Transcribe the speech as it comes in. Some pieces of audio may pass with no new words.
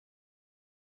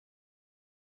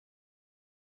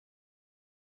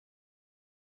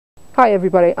Hi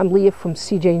everybody, I'm Leah from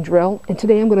CJ Drill, and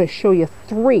today I'm going to show you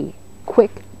 3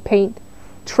 quick paint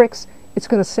tricks. It's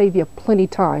going to save you plenty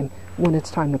of time when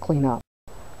it's time to clean up.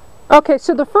 Okay,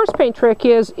 so the first paint trick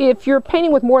is if you're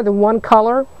painting with more than one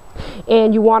color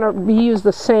and you want to reuse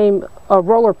the same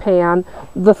roller pan,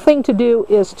 the thing to do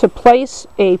is to place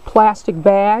a plastic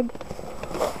bag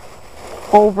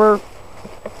over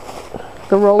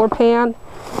the roller pan,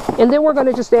 and then we're going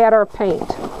to just add our paint.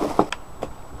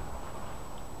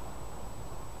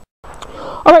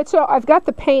 Alright, so I've got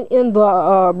the paint in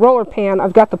the roller pan.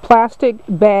 I've got the plastic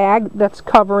bag that's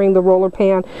covering the roller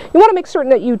pan. You want to make certain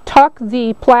that you tuck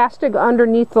the plastic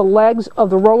underneath the legs of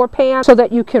the roller pan so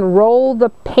that you can roll the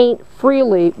paint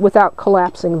freely without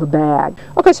collapsing the bag.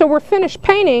 Okay, so we're finished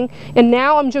painting, and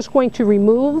now I'm just going to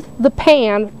remove the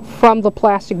pan from the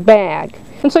plastic bag.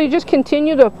 And so you just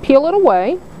continue to peel it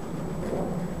away,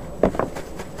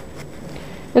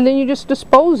 and then you just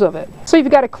dispose of it. So you've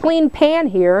got a clean pan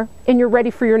here, and you're ready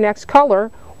for your next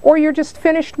color, or you're just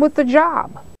finished with the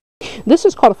job. This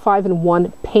is called a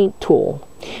 5-in-1 paint tool,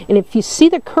 and if you see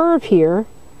the curve here,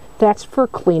 that's for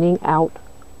cleaning out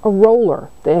a roller,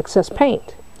 the excess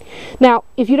paint. Now,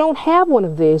 if you don't have one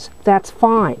of these, that's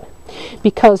fine,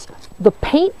 because the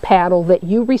paint paddle that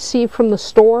you receive from the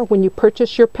store when you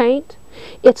purchase your paint,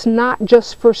 it's not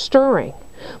just for stirring,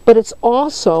 but it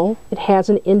has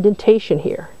an indentation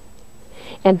here.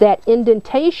 And that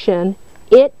indentation,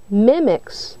 it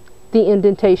mimics the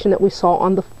indentation that we saw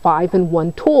on the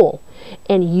 5-in-1 tool.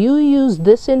 And you use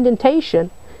this indentation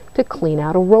to clean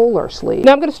out a roller sleeve.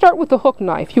 Now I'm going to start with the hook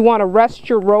knife. You want to rest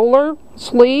your roller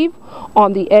sleeve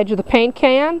on the edge of the paint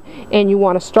can, and you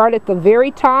want to start at the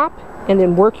very top and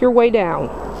then work your way down.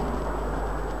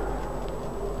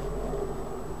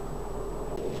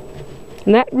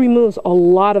 And that removes a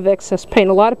lot of excess paint.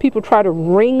 A lot of people try to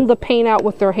wring the paint out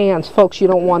with their hands. Folks, you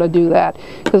don't want to do that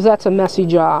because that's a messy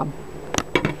job.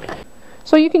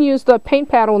 So you can use the paint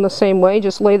paddle in the same way.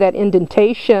 Just lay that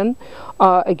indentation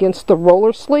against the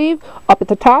roller sleeve up at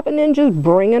the top, and then just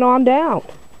bring it on down.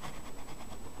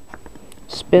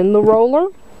 Spin the roller,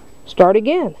 start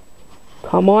again,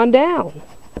 come on down.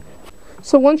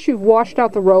 So once you've washed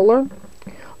out the roller,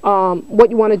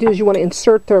 what you want to do is you want to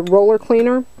insert the roller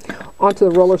cleaner onto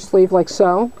the roller sleeve like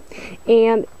so,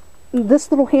 and this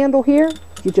little handle here,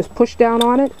 you just push down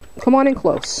on it. Come on in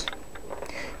close.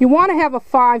 You want to have a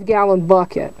 5-gallon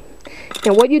bucket,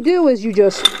 and what you do is you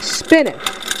just spin it,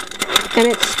 and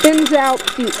it spins out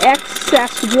the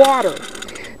excess water.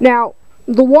 Now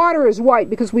the water is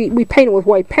white because we paint it with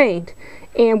white paint,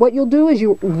 and what you'll do is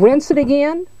you rinse it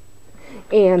again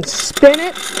and spin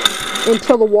it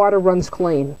until the water runs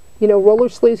clean. You know, roller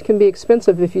sleeves can be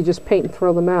expensive if you just paint and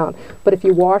throw them out, but if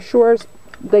you wash yours,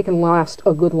 they can last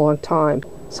a good long time.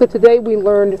 So today we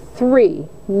learned 3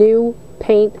 new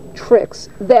paint tricks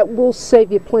that will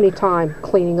save you plenty of time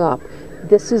cleaning up.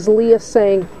 This is Leah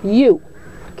saying you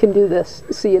can do this.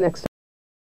 See you next time.